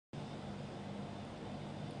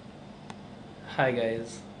Hi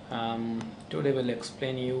guys, today we'll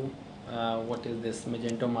explain you what is this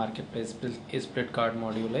Magento Marketplace split card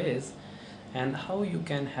module is and how you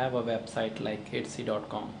can have a website like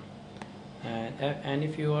Etsy.com. And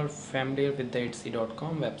if you are familiar with the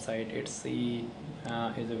Etsy.com website, Etsy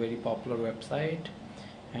is a very popular website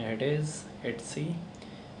and it is Etsy,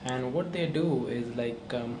 and what they do is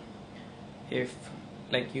if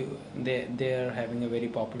like you they are having a very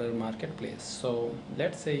popular marketplace. So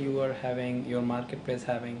let's say you are having your marketplace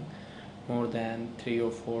having more than 3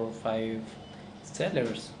 or 4 or 5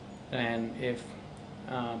 sellers, and if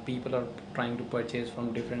people are trying to purchase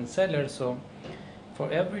from different sellers, so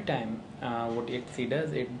for every time what Etsy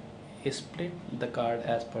does, it split the card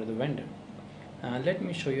as per the vendor. Let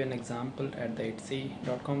me show you an example at the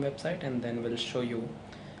Etsy.com website, and then we'll show you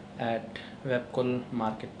at Webkul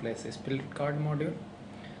marketplace split card module,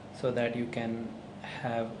 so that you can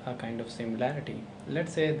have a kind of similarity.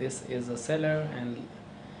 Let's say this is a seller and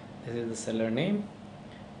this is the seller name,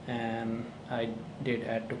 and I did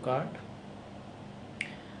add to cart,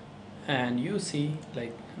 and you see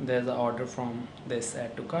like there's an order from this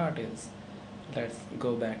add to cart is. Let's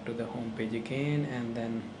go back to the home page again, and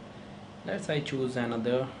then I choose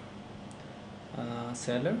another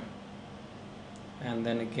seller, and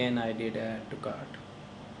then again I did add to cart,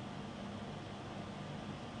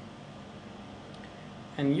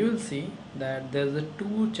 and you'll see that there's a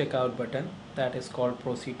to checkout button that is called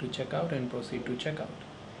proceed to checkout and proceed to checkout,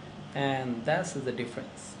 and that's the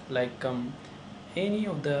difference. Any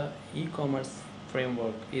of the e-commerce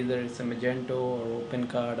framework, either it's a Magento or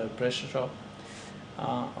OpenCart or PrestaShop,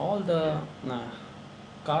 all the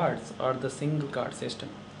cards are the single card system.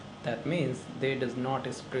 That means they does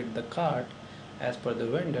not split the card as per the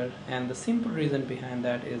vendor, and the simple reason behind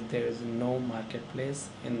that is there is no marketplace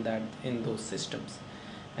in those systems,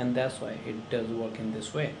 and that's why it does work in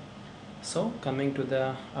this way. So coming to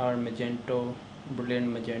the our Magento, brilliant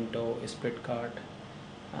Magento split card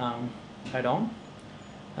add-on,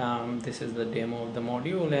 this is the demo of the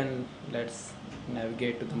module, and let's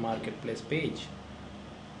navigate to the marketplace page,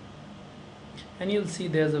 and you'll see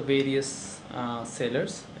there's a various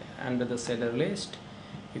sellers under the seller list.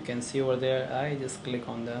 You can see over there, I just click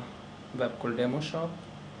on the Webkul demo shop,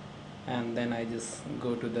 and then I just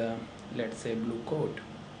go to the, let's say, blue coat.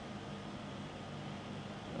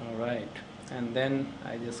 Alright, and then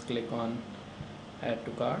I just click on add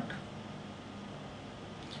to cart,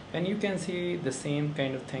 and you can see the same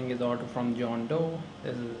kind of thing is order from John Doe.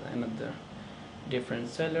 This is another different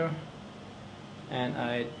seller, and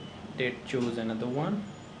I did choose another one.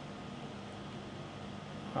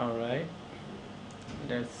 Alright,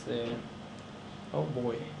 let's say, oh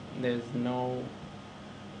boy, there's no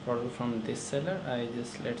product from this seller. I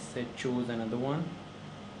just, let's say, choose another one,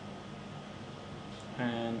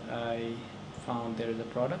 and I found there is a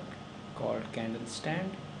product called candle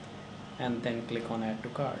stand, and then click on add to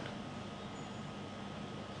cart,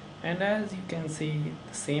 and as you can see,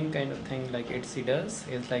 the same kind of thing like Etsy does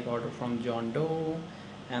is like order from John Doe,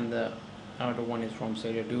 and the other one is from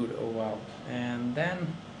Sailor Dude. Oh wow. And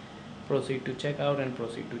then proceed to checkout and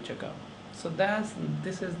proceed to checkout. So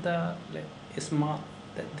this is the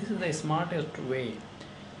smartest way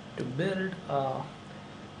to build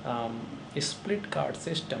a split card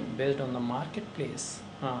system based on the marketplace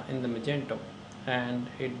in the Magento, and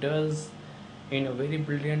it does in a very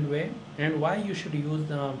brilliant way. And why you should use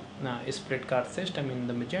the split card system in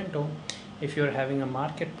the Magento if you're having a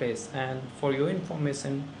marketplace. And for your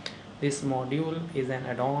information, this module is an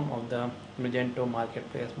add-on of the Magento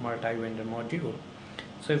marketplace multi-vendor module.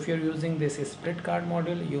 So if you're using this split card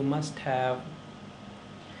module, you must have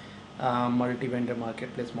multi-vendor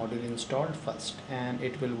marketplace module installed first, and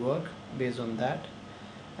it will work based on that,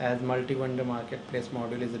 as multi-vendor marketplace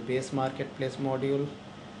module is a base marketplace module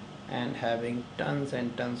and having tons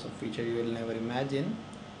and tons of features you will never imagine.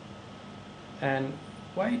 And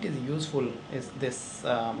why it is useful is this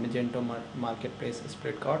Magento marketplace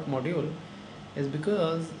split cart module is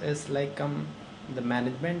because it's like the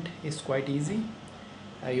management is quite easy.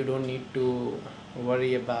 You don't need to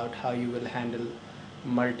worry about how you will handle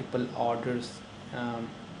multiple orders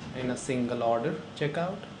in a single order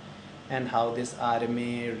checkout, and how this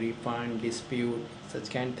RMA, refund, dispute, such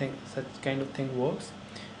kind of thing works,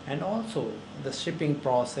 and also the shipping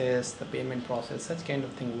process, the payment process, such kind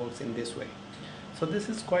of thing works in this way. So this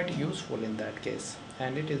is quite useful in that case,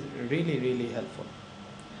 and it is really helpful.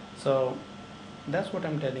 So that's what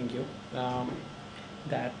I'm telling you,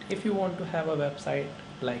 that if you want to have a website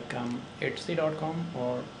like Etsy.com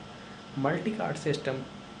or multi-cart system,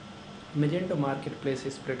 Magento marketplace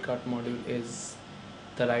split cart module is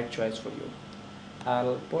the right choice for you.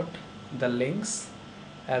 I'll put the links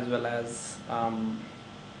as well as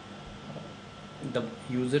the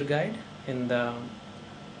user guide in the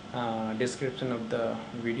description of the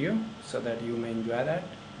video, so that you may enjoy that.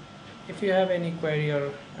 If you have any query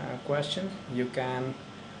or question, you can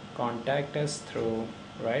contact us through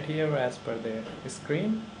right here as per the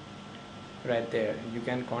screen right there. You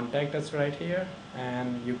can contact us right here,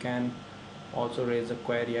 and you can also raise a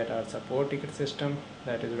query at our support ticket system,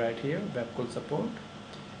 that is right here, Webkul support,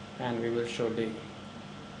 and we will surely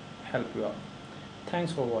help you out.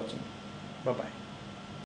 Thanks for watching. Bye bye.